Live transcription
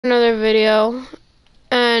Another video,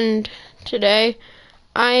 and today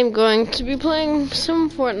I am going to be playing some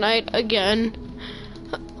Fortnite again.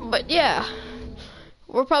 But yeah,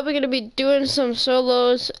 we're probably going to be doing some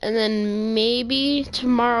solos, and then maybe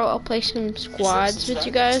tomorrow I'll play some squads with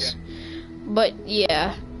you guys. But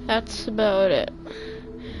yeah, that's about it.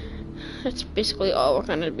 That's basically all we're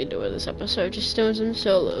going to be doing this episode, just doing some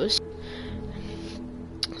solos.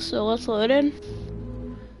 So let's load in,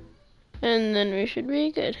 and then we should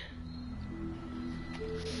be good.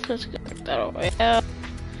 Let's go to Battle Royale.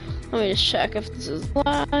 Let me just check if this is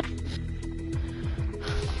live.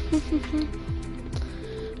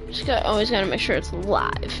 Always gotta make sure it's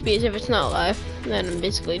live, because if it's not live, then I'm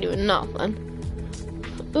basically doing nothing.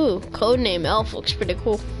 Ooh, codename Elf looks pretty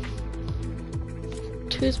cool.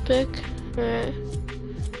 Toothpick, alright.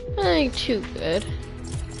 I think too good.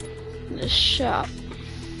 The shop.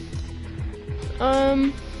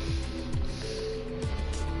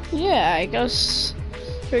 Yeah, I guess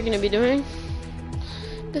we're gonna be doing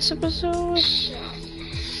this episode.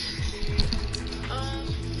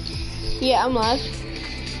 Yeah, I'm live.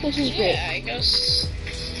 This is great. Yeah, I guess.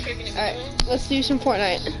 Alright, let's do some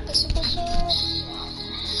Fortnite. This episode.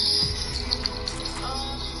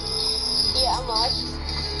 Yeah, I'm live.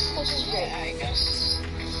 This is great. Yeah, I guess.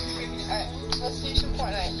 Alright, let's do some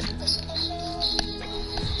Fortnite. This episode.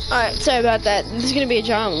 Alright, sorry about that. This is gonna be a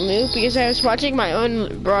giant loop because I was watching my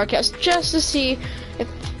own broadcast just to see if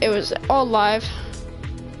it was all live.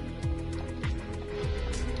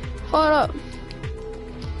 Hold up.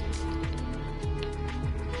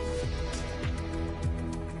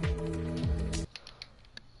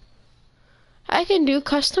 I can do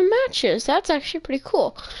custom matches. That's actually pretty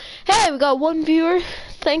cool. Hey, we got one viewer.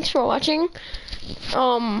 Thanks for watching.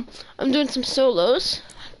 I'm doing some solos.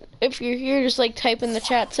 If you're here, just like type in the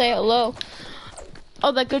chat, say hello,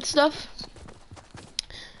 all that good stuff.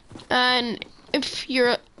 And if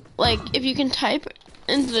you're like, if you can type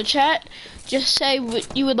into the chat, just say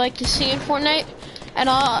what you would like to see in Fortnite, and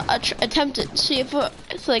I'll attempt it. See if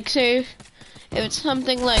it's like, say, if it's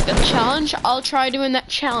something like a challenge, I'll try doing that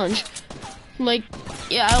challenge. Like,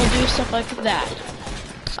 yeah, I'll do stuff like that.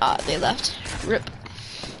 They left. Rip.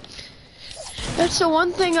 That's the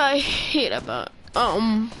one thing I hate about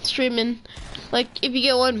streaming. Like, if you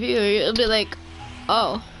get one viewer, it'll be like,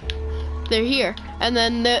 oh, they're here, and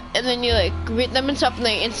then you like greet them and stuff, and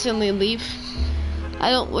they instantly leave.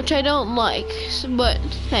 Which I don't like. But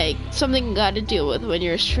hey, something you gotta deal with when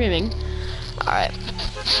you're streaming. All right.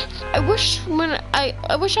 I wish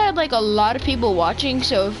I had like a lot of people watching,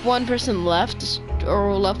 so if one person left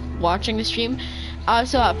watching the stream, I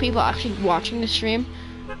still have people actually watching the stream.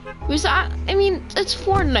 Because I mean, it's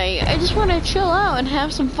Fortnite. I just want to chill out and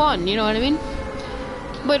have some fun, you know what I mean?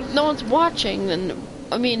 But if no one's watching, then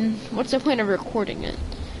I mean, what's the point of recording it?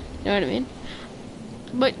 You know what I mean?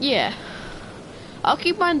 But yeah, I'll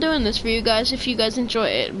keep on doing this for you guys if you guys enjoy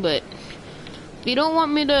it, but if you don't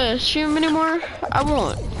want me to stream anymore, I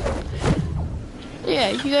won't.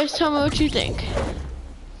 Yeah, you guys tell me what you think.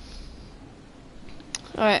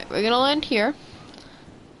 Alright, we're gonna land here.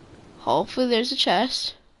 Hopefully there's a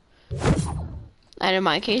chest. And in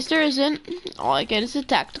my case there isn't. All I get is a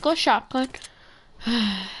tactical shotgun.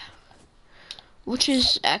 Which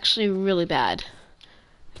is actually really bad.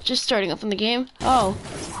 Just starting off in the game. Oh,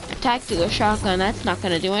 a tactical shotgun, that's not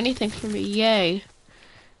gonna do anything for me, yay.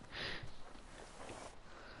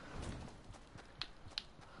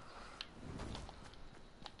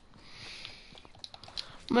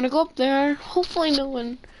 I'm gonna go up there. Hopefully no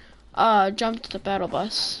one jumped the battle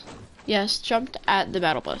bus. Yes, jumped at the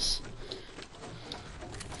battle bus.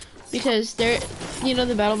 Because you know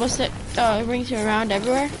the battle bus that brings you around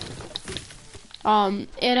everywhere?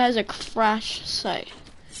 It has a crash site.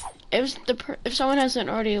 If someone hasn't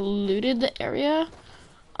already looted the area,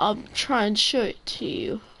 I'll try and show it to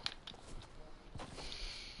you.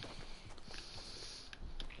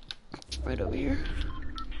 Right over here.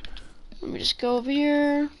 Let me just go over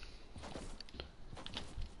here.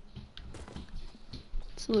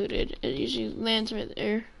 It's looted. It usually lands right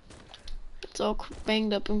there. It's all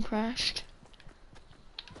banged up and crashed.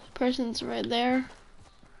 The person's right there.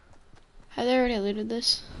 Have they already looted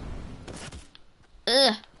this?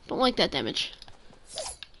 Ugh, don't like that damage.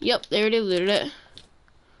 Yep, they already looted it.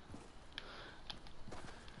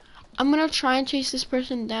 I'm gonna try and chase this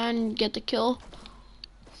person down and get the kill.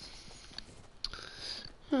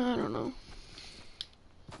 I don't know.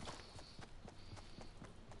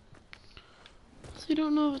 So I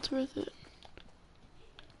don't know if it's worth it.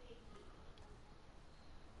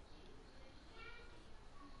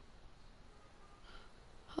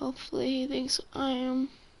 Hopefully he thinks I am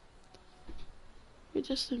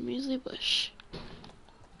basically just a measly bush.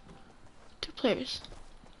 2 players.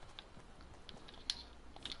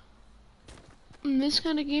 In this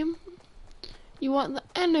kind of game, you want the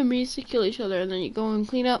enemies to kill each other, and then you go and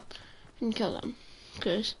clean up and kill them.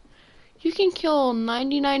 Because you can kill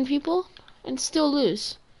 99 people and still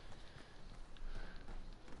lose.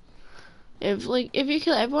 If you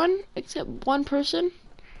kill everyone except one person,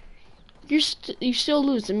 you still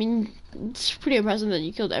lose. I mean, it's pretty impressive that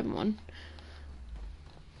you killed everyone.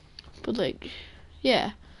 But like,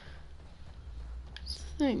 yeah, that's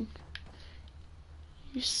the thing.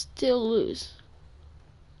 You still lose.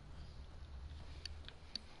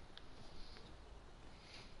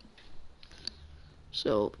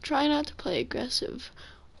 So try not to play aggressive.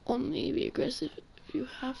 Only be aggressive if you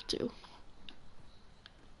have to.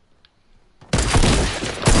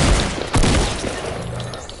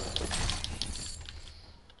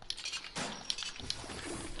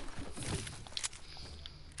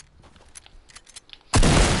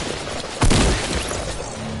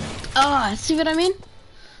 Ah, see what I mean?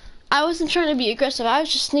 I wasn't trying to be aggressive. I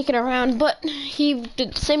was just sneaking around, but he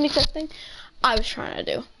did the same exact thing I was trying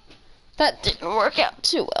to do. That didn't work out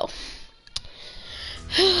too well.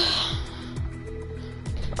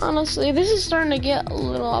 Honestly, this is starting to get a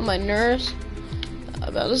little on my nerves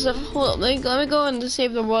about this stuff. Hold on, let me go and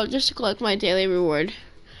save the world just to collect my daily reward.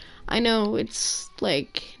 I know it's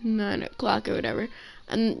like 9 o'clock or whatever,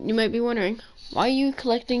 and you might be wondering, why are you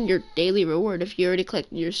collecting your daily reward if you already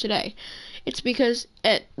collected yours today? It's because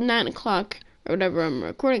at 9 o'clock or whatever I'm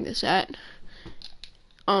recording this at,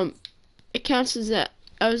 it counts as that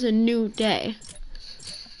was a new day.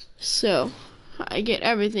 So I get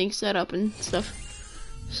everything set up and stuff,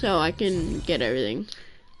 so I can get everything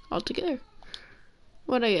all together.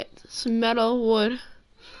 What I get? Some metal, wood,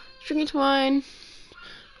 stringy twine,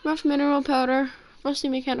 rough mineral powder, rusty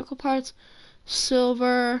mechanical parts,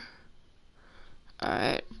 silver.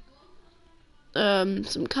 Alright.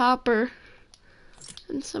 Some copper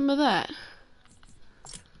and some of that.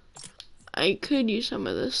 I could use some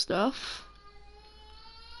of this stuff.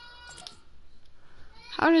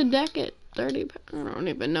 How did that get 30? I don't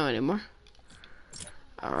even know anymore.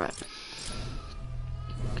 Alright.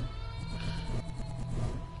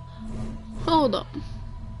 Hold up.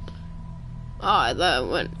 Oh, that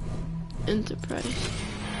went into price.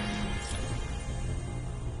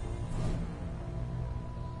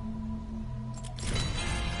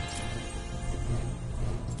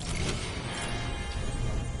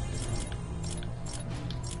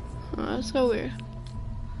 Oh, that's so weird.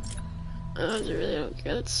 I really don't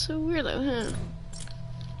care. That's so weird though, huh?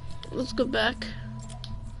 Let's go back.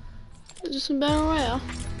 Do some battle royale.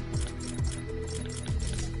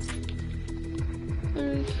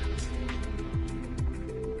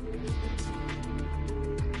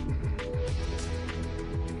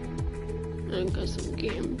 And got some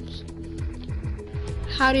games.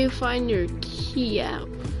 How do you find your key out?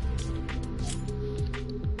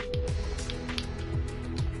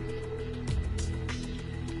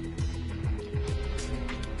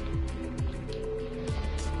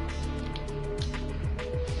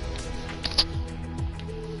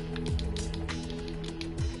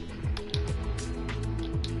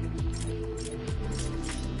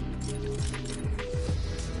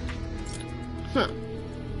 Huh.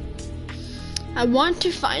 I want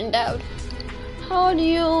to find out, how do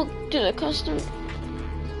you do the custom?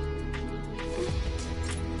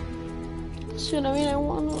 See what I mean? I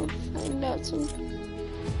want to find out some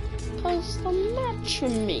custom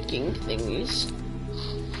matchmaking thingies.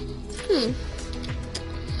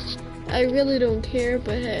 I really don't care,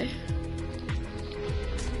 but hey.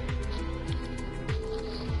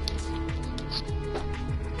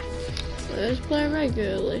 Let's play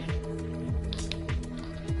regularly.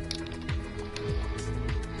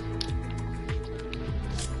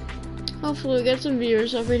 Hopefully we get some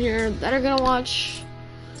viewers up in here that are gonna watch.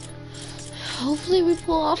 Hopefully we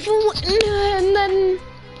pull off a win, and then,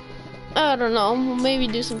 I don't know, we'll maybe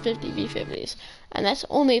do some 50v50s. And that's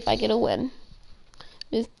only if I get a win.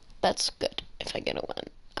 That's good, if I get a win.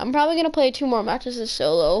 I'm probably gonna play 2 more matches as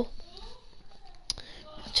solo.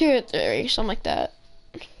 2 or 3, something like that.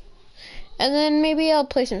 And then maybe I'll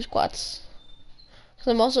play some squats.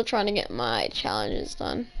 Because I'm also trying to get my challenges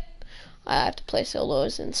done. I have to play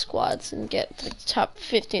solos and squads and get like top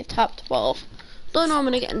 15, top 12. Don't know I'm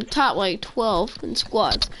gonna get in the top like 12 in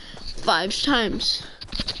squads 5 times.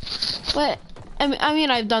 But I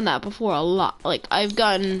mean I've done that before a lot. Like I've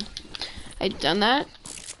done that,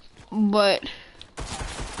 but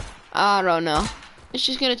I don't know. It's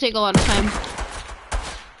just gonna take a lot of time.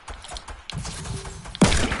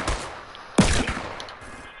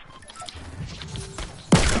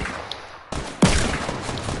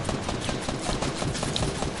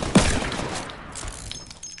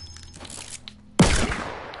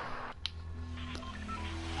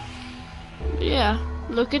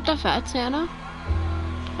 look at the fat Santa,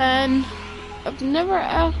 and I've never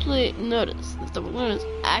actually noticed that the balloon is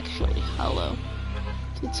actually hollow.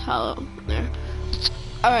 It's hollow there.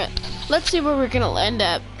 Alright, let's see where we're gonna land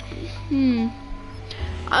at. I'm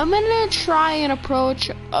gonna try and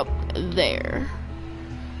approach up there,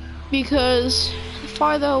 because the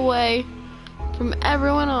farther away from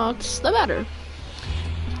everyone else, the better.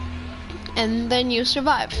 And then you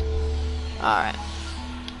survive. Alright.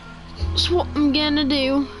 So what I'm gonna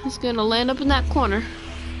do is gonna land up in that corner.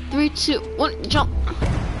 3, 2, 1, jump.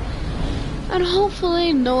 And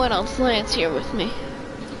hopefully no one else lands here with me.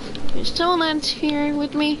 If someone lands here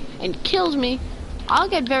with me and kills me, I'll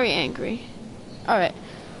get very angry. Alright,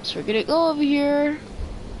 so we're gonna go over here,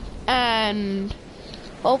 and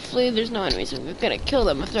hopefully there's no enemies. We're gonna kill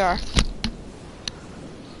them if there are.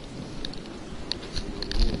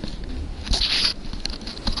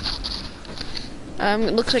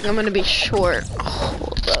 It looks like I'm gonna be short.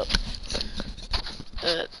 Hold up.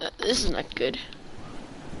 This is not good.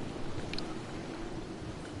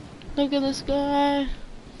 Look at this guy.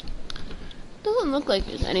 Doesn't look like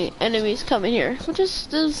there's any enemies coming here, which is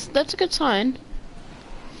that's a good sign.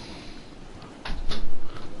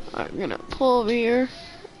 Alright, we're gonna pull over here.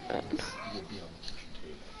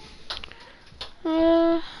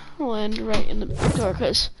 Land right in the back door,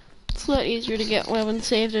 because it's a lot easier to get weapons,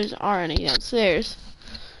 say if there are any downstairs.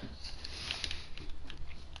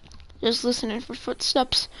 Just listening for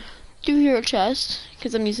footsteps. Do hear a chest,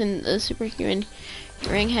 because I'm using the superhuman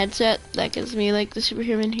hearing headset. That gives me like the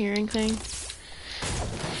superhuman hearing thing.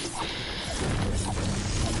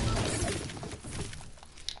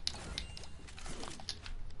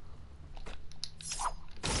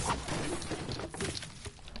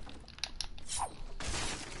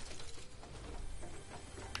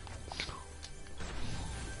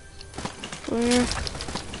 Where?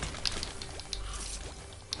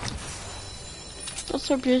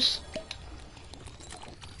 What's up, juice?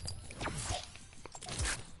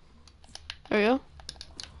 There we go.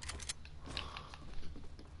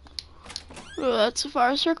 Oh, that's a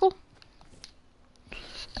fire circle.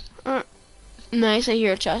 Nice, I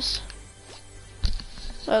hear a chest.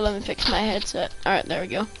 So let me fix my headset. Alright, there we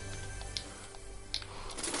go.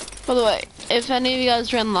 By the way, if any of you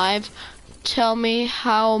guys run live, tell me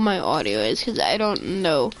how my audio is, because I don't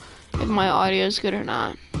know if my audio is good or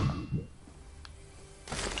not.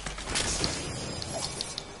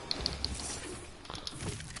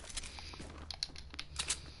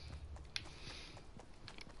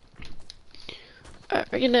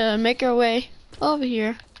 Alright, we're gonna make our way over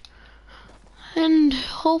here. And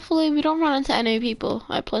hopefully we don't run into any people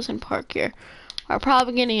at Pleasant Park here. We're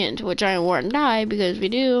probably gonna get into a giant war and die, because we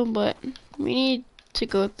do, but we need to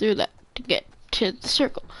go through that to get to the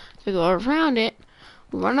circle. If we go around it,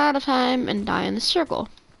 we run out of time and die in the circle,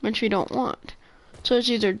 which we don't want. So it's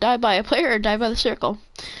either die by a player or die by the circle.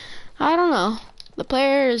 I don't know. The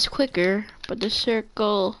player is quicker, but the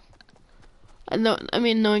circle... no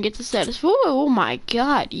one gets the satisfaction. Oh my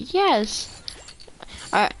god, yes!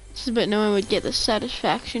 Alright, but no one would get the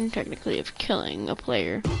satisfaction, technically, of killing a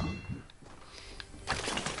player.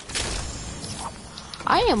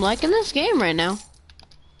 I am liking this game right now.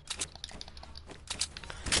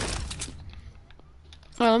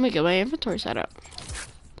 Alright, let me get my inventory set up.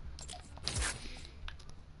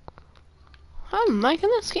 I'm liking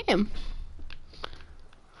this game.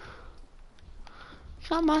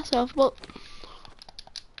 Got myself, well...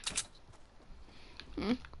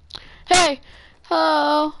 Hey!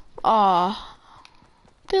 Hello! Aw.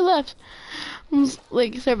 They left. I was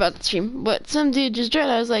like, sorry about the stream, but some dude just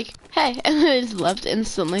joined. I was like, hey, and then they just left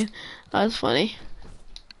instantly. That was funny.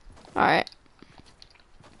 Alright.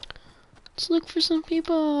 Let's look for some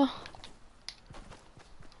people.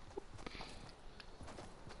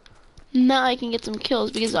 Now I can get some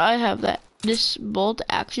kills because I have this bolt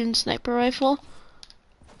action sniper rifle,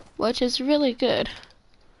 which is really good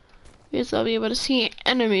because I'll be able to see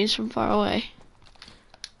enemies from far away.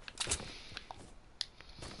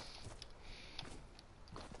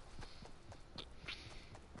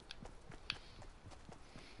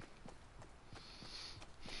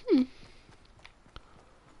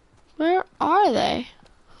 Where are they?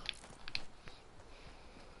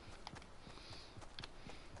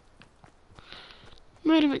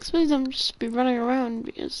 Might have expected them to just be running around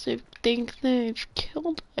because they think they've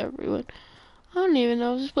killed everyone. I don't even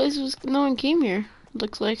know if this place was. No one came here.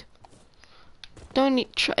 Looks like.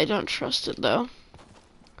 I don't trust it though.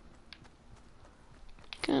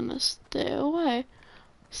 Gonna stay away.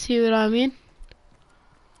 See what I mean?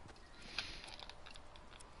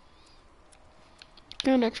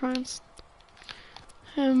 Gonna try and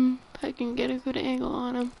If I can get a good angle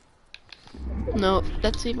on him. No,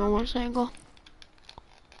 that's even worse angle.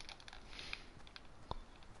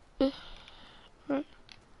 Right.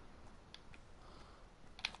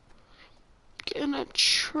 Gonna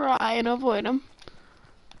try and avoid him.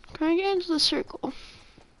 Try and get into the circle.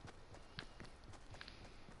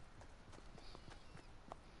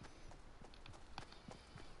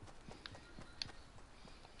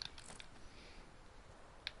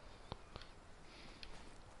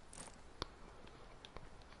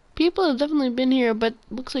 People have definitely been here, but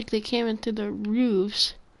looks like they came into the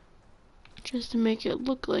roofs just to make it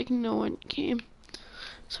look like no one came.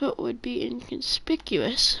 So it would be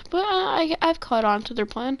inconspicuous. But I've caught on to their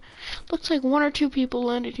plan. Looks like 1 or 2 people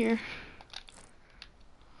landed here.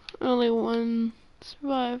 Only one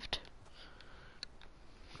survived.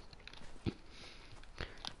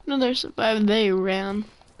 Another survived, they ran.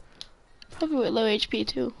 Probably with low HP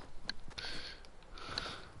too.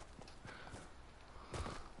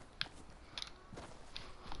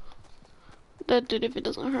 That dude, if he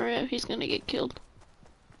doesn't hurry up, he's gonna get killed.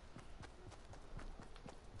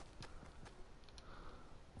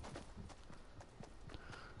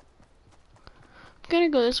 I'm gonna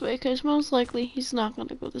go this way, because most likely he's not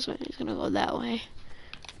gonna go this way, he's gonna go that way.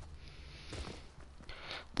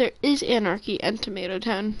 There is Anarchy and Tomato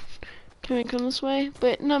Town coming from this way,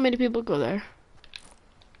 but not many people go there.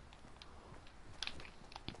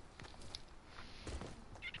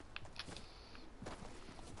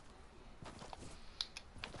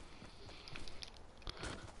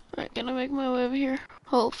 Alright, gonna make my way over here.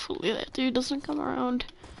 Hopefully that dude doesn't come around.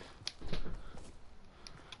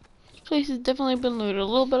 This place has definitely been looted. A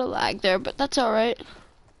little bit of lag there, but that's alright.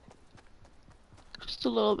 Just a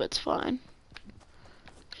little bit's fine.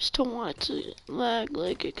 Just don't want it to lag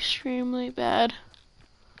like extremely bad.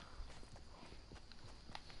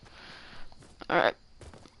 Alright.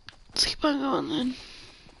 Let's keep on going then.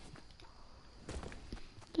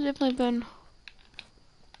 There's definitely been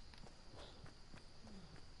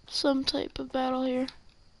some type of battle here.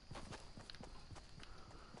 I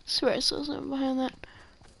swear I saw something behind that.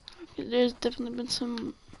 Okay, there's definitely been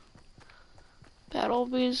some battle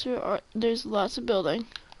because there's lots of building.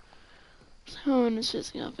 Someone is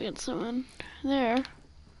facing up against someone there.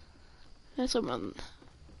 And someone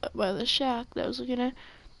up by the shack that I was looking at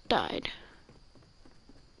died.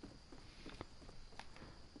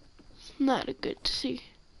 It's not good to see.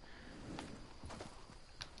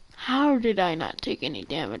 How did I not take any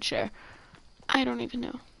damage there? I don't even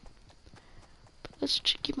know. But let's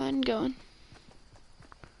keep on going.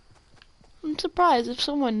 I'm surprised if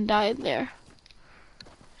someone died there.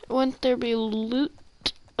 Wouldn't there be loot?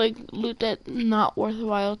 Like loot that's not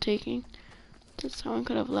worthwhile taking that someone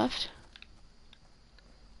could have left?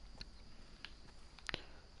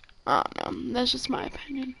 I don't know. That's just my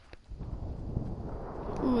opinion.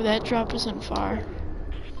 Ooh, that drop isn't far.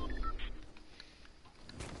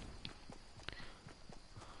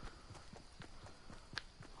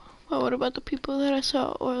 Well, what about the people that I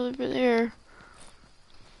saw over there?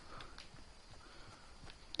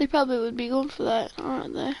 They probably would be going for that,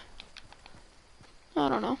 aren't they? I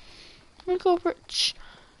don't know. I'm gonna go for it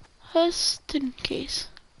just in case.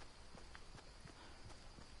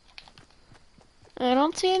 I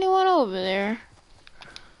don't see anyone over there.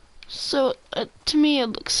 So, to me it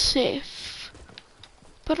looks safe.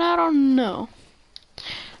 But I don't know.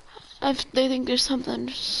 They think there's something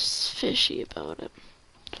fishy about it.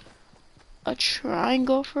 I'll try and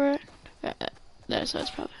go for it. That's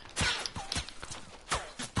probably.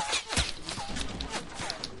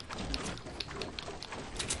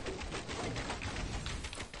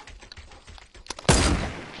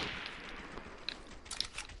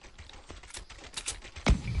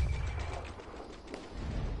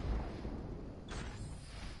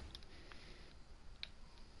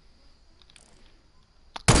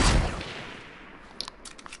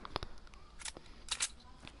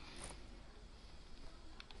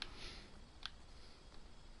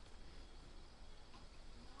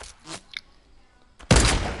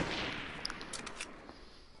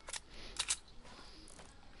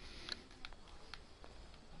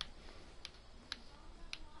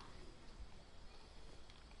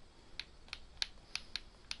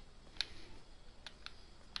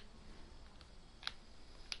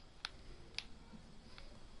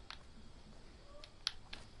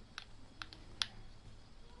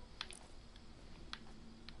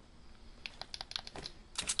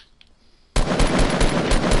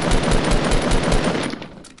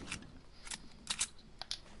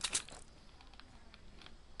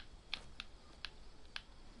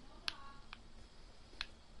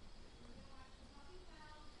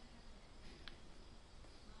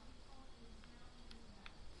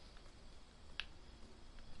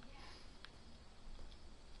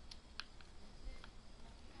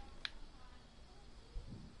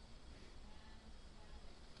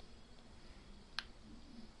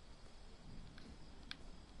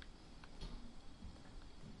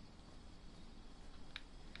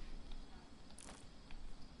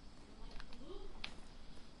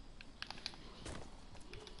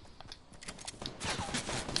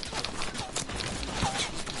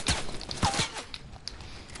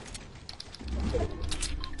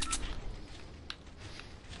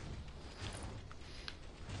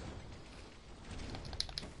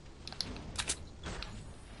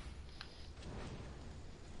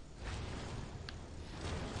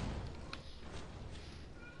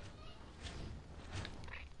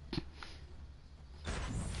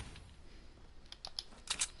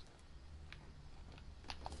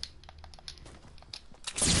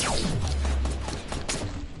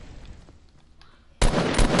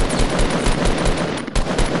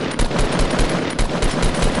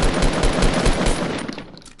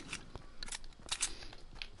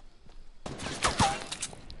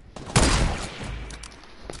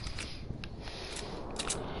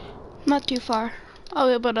 Not too far. I'll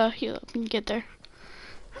be able to heal up and get there.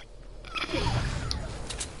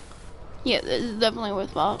 Yeah, this is definitely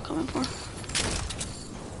worthwhile coming for.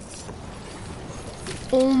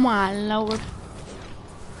 Oh my lord.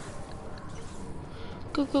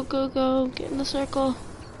 Go, go, go, go. Get in the circle.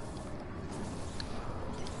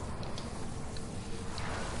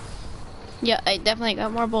 Yeah, I definitely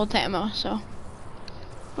got more bolt ammo, so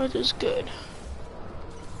which is good.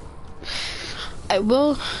 I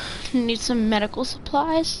will need some medical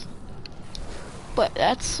supplies, but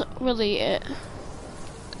that's really it.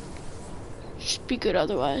 Should be good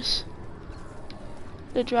otherwise.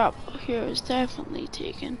 The drop here is definitely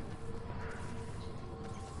taken.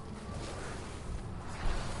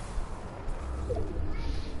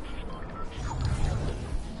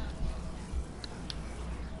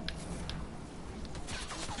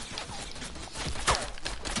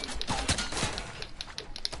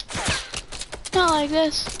 Not like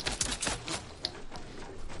this.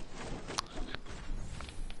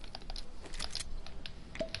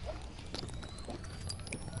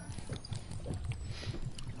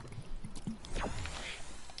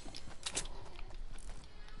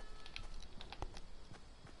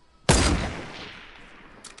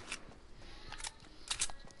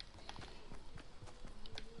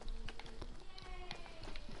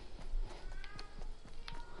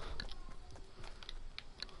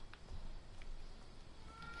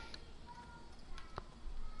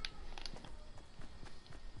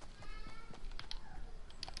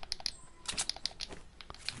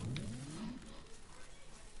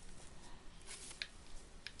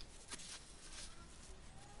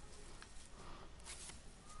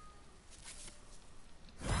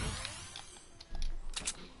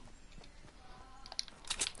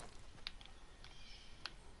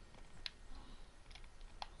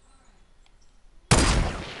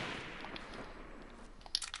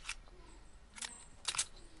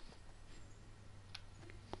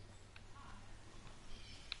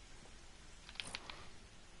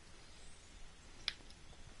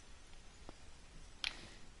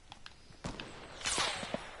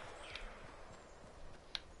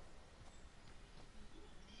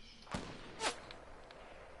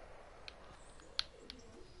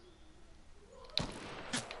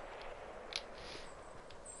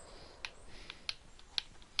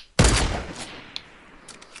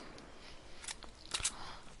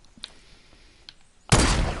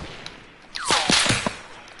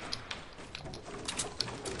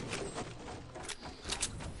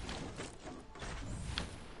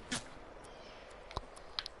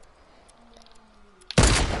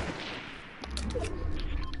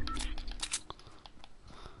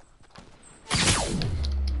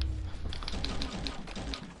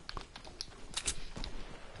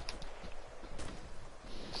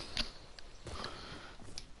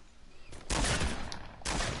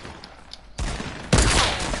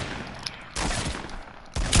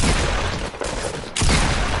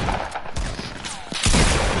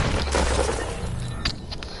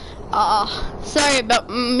 Sorry about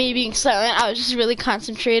me being silent. I was just really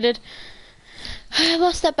concentrated. I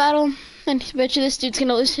lost that battle, and I bet you this dude's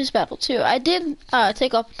gonna lose his battle too. I did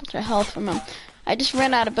take off a bunch of health from him. I just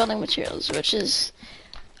ran out of building materials, which is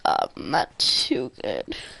not too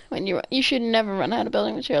good. When you should never run out of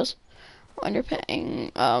building materials when you're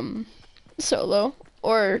playing solo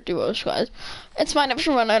or duo squads. It's fine if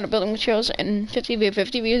you run out of building materials in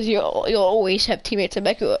 50v50 because you'll always have teammates that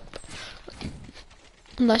back you up.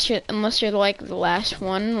 Unless you're like the last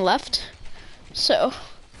one left. So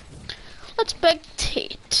let's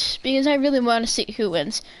spectate because I really want to see who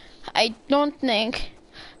wins. I don't think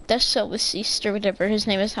that's Silvesteast or whatever his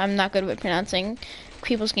name is. I'm not good with pronouncing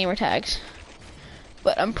people's gamer tags,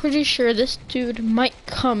 but I'm pretty sure this dude might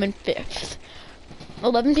come in 5th.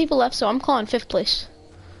 11 people left, so I'm calling 5th place.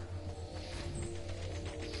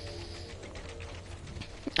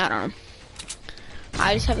 I don't know.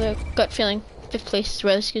 I just have the gut feeling 5th place is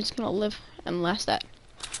where this dude's gonna live and last at.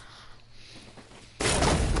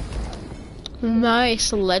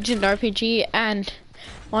 Nice legend RPG and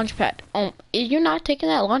launchpad. Oh, you're not taking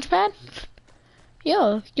that launchpad?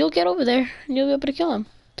 Yo, you'll get over there and you'll be able to kill him.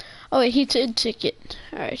 Oh wait, he did take it.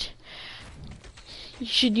 Alright. You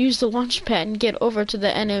should use the launchpad and get over to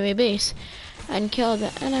the enemy base and kill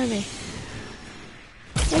the enemy.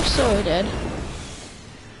 You're so dead.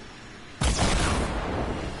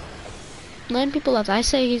 9 people left. I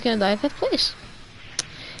say he's gonna die 5th place.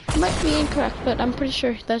 Might be incorrect, but I'm pretty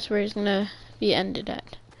sure that's where he's gonna be ended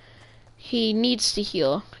at. He needs to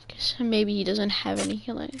heal, because maybe he doesn't have any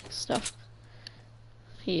healing stuff.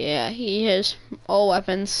 Yeah, he has all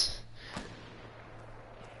weapons.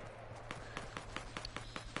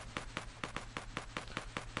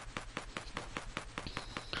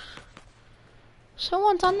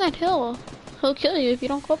 Someone's on that hill. He'll kill you if you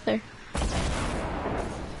don't go up there.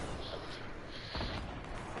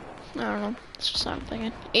 I don't know. That's just what I'm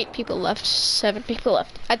thinking. 8 people left. 7 people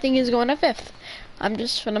left. I think he's going to 5th.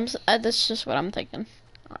 That's just what I'm thinking.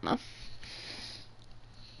 I don't know.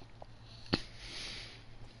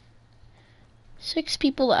 Six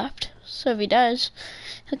people left. So if he does,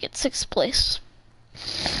 he'll get 6th place.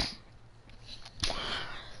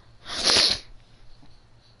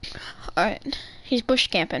 Alright. He's bush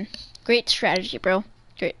camping. Great strategy, bro.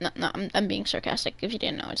 Great. No, I'm being sarcastic if you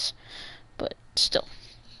didn't know it. But still.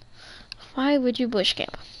 Why would you bush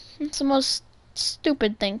camp? It's the most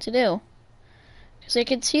stupid thing to do. Because I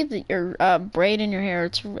can see that your braid in your hair,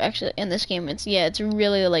 it's actually, in this game, it's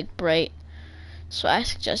really like bright. So I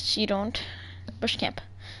suggest you don't bush camp.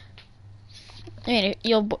 I mean,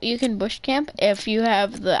 you can bush camp if you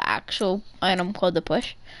have the actual item called the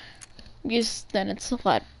push. Because then it's a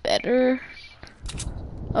lot better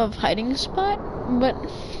of hiding spot, but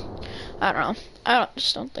I don't know.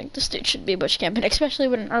 Just don't think this dude should be bush camping, especially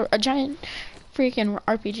with a giant freaking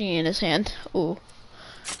RPG in his hand. Ooh,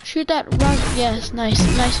 shoot that rock! Yes,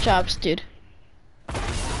 nice jobs, dude.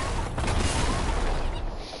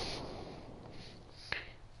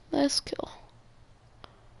 Let's kill.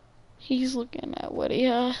 He's looking at what he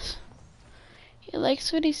has. He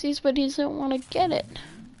likes what he sees, but he doesn't want to get it.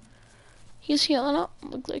 He's healing up.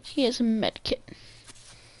 Looks like he has a med kit.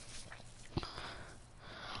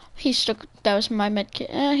 That was my med kit.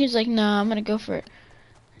 He's like, nah, I'm gonna go for it.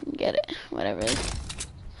 Get it. Whatever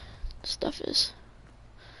stuff is.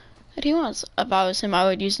 What he wants. If I was him, I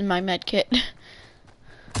would use my med kit.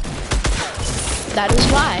 That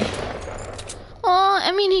is why.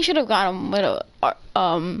 I mean, he should have got him with a,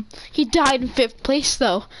 he died in 5th place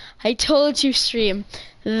though. I told you, stream.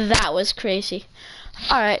 That was crazy.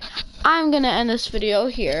 Alright, I'm gonna end this video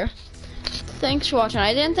here. Thanks for watching.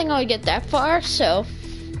 I didn't think I would get that far, so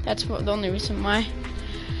that's the only reason why.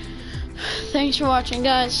 Thanks for watching,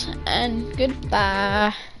 guys, and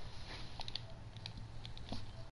goodbye.